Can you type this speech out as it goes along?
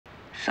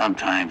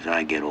Sometimes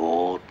I get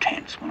all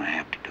tense when I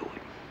have to do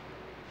it.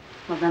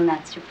 Well, then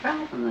that's your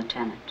problem,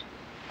 Lieutenant.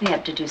 You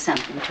have to do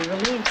something to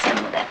relieve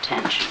some of that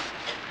tension.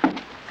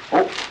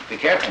 Oh, be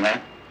careful,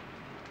 man.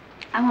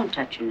 I won't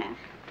touch your neck.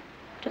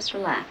 Just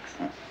relax.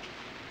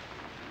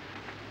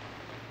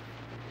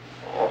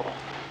 Oh.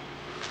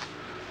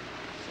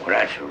 Well,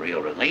 that's a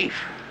real relief.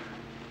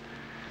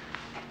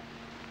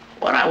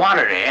 What I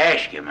wanted to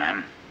ask you,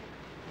 ma'am,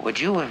 would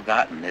you have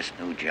gotten this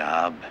new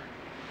job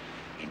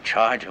in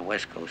charge of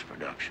West Coast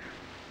production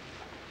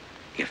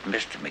if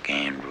Mr.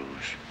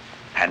 McAndrews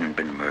hadn't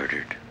been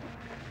murdered?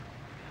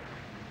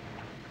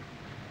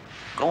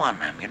 Go on,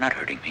 ma'am. You're not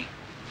hurting me.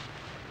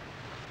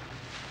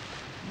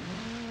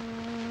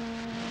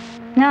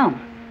 No,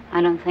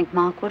 I don't think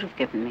Mark would have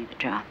given me the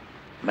job.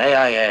 May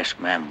I ask,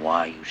 ma'am,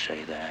 why you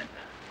say that?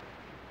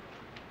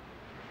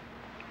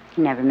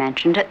 He never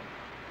mentioned it.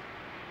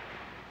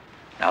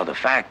 Now, the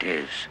fact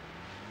is,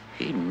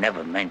 he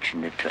never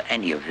mentioned it to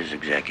any of his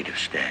executive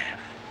staff.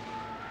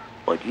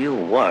 But you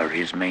were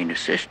his main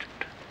assistant.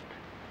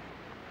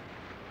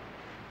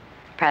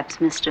 Perhaps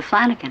Mr.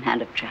 Flanagan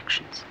had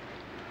objections.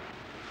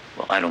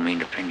 Well, I don't mean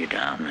to pin you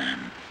down,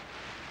 ma'am.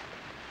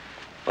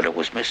 But it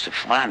was Mr.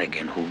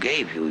 Flanagan who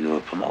gave you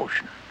your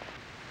promotion.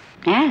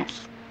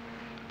 Yes,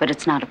 but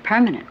it's not a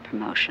permanent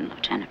promotion,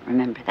 Lieutenant.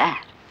 Remember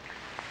that.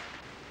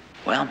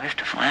 Well,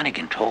 Mr.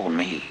 Flanagan told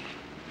me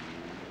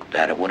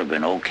that it would have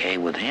been okay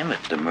with him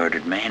if the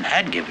murdered man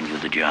had given you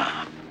the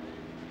job.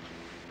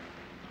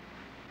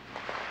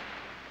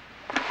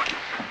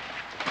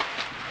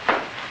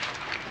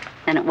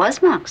 Then it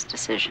was Mark's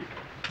decision.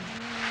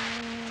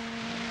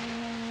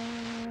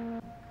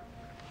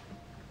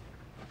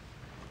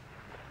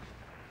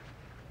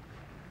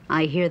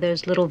 I hear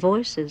those little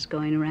voices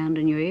going around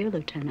in your ear,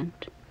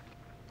 Lieutenant,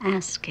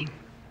 asking,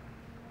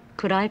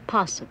 could I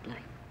possibly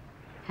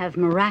have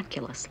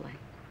miraculously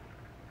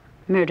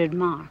murdered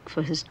Mark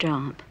for his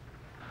job?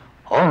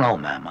 Oh, no,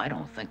 ma'am, I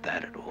don't think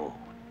that at all.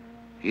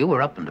 You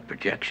were up in the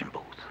projection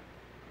booth.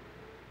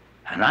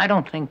 And I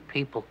don't think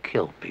people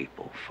kill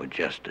people for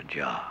just a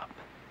job.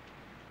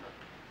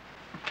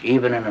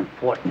 Even an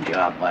important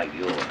job like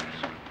yours.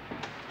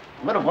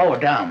 A little lower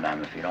down,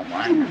 ma'am, if you don't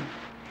mind.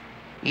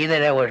 Either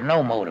there was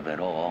no motive at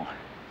all,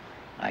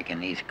 like in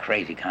these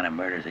crazy kind of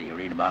murders that you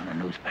read about in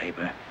the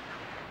newspaper,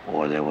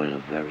 or there was a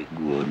very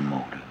good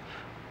motive.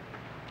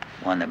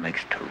 One that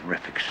makes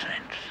terrific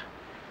sense.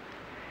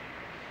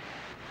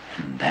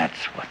 And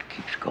that's what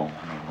keeps going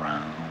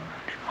around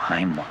in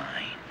my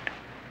mind.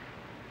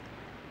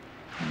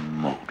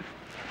 Motive.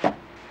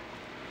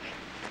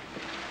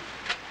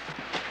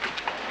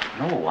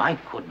 No, I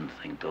couldn't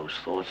think those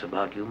thoughts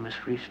about you, Miss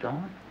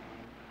Freestone.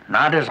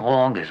 Not as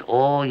long as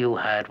all you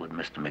had with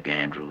Mr.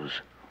 McAndrews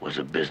was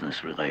a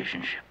business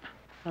relationship.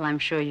 Well, I'm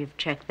sure you've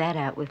checked that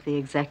out with the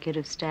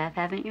executive staff,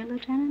 haven't you,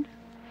 Lieutenant?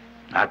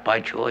 Not by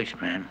choice,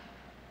 ma'am.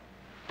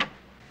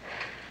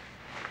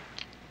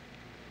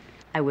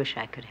 I wish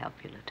I could help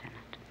you,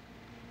 Lieutenant.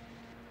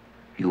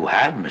 You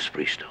have, Miss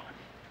Freestone.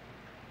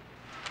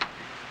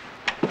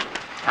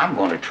 I'm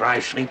going to try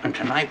sleeping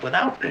tonight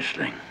without this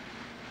thing.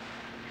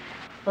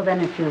 Well,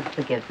 then, if you'll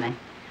forgive me.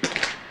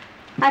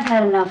 I've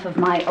had enough of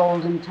my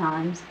olden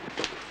times.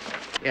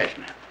 Yes,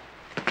 ma'am.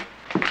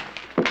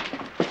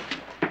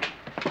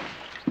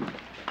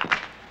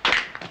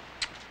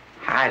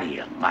 How do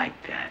you like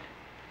that?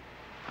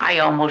 I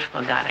almost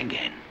forgot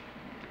again.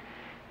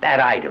 That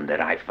item that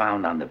I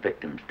found on the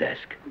victim's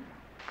desk.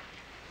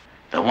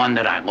 The one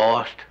that I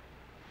lost,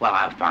 well,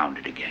 I found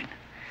it again.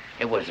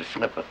 It was a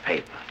slip of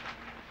paper,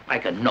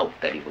 like a note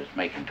that he was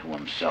making to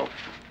himself.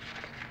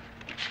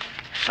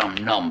 Some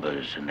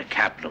numbers and the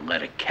capital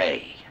letter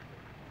K.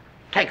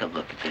 Take a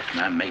look at this,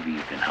 ma'am. Maybe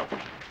you can help me.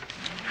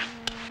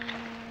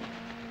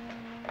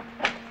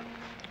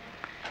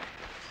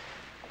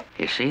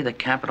 You see the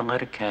capital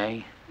letter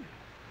K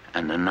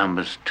and the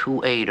numbers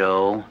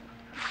 280,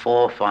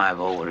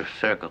 450 with a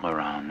circle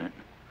around it,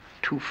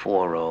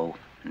 240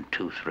 and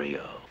 230.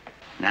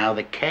 Now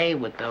the K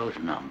with those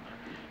numbers,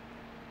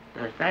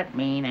 does that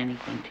mean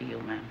anything to you,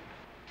 ma'am?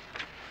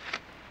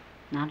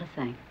 Not a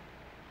thing.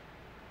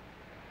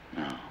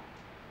 No.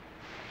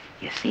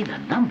 You see, the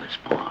numbers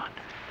part,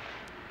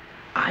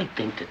 I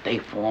think that they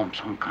form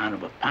some kind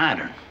of a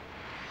pattern.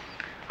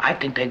 I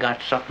think they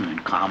got something in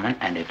common,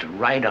 and it's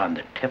right on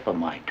the tip of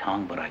my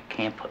tongue, but I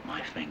can't put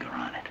my finger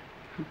on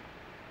it.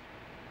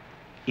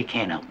 You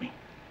can't help me.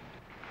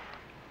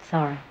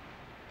 Sorry.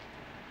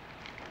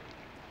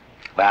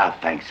 Well,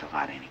 thanks a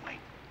lot anyway.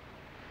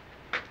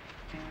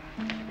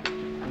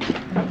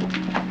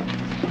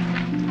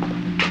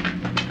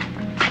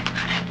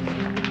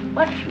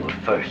 What's your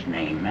first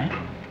name,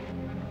 ma'am?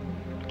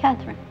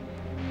 Catherine.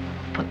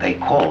 But they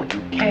call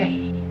you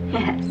Kay.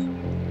 Yes.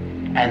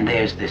 And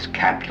there's this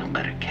capital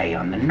letter K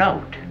on the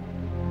note.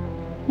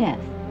 Yes.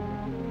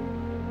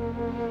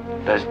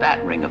 Does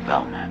that ring a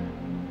bell, ma'am?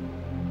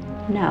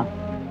 No.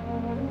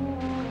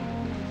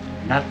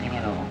 Nothing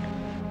at all.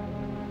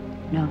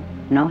 No.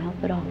 No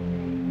help at all.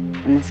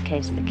 In this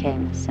case, the K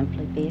must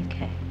simply be a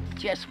K.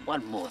 Just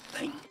one more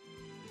thing.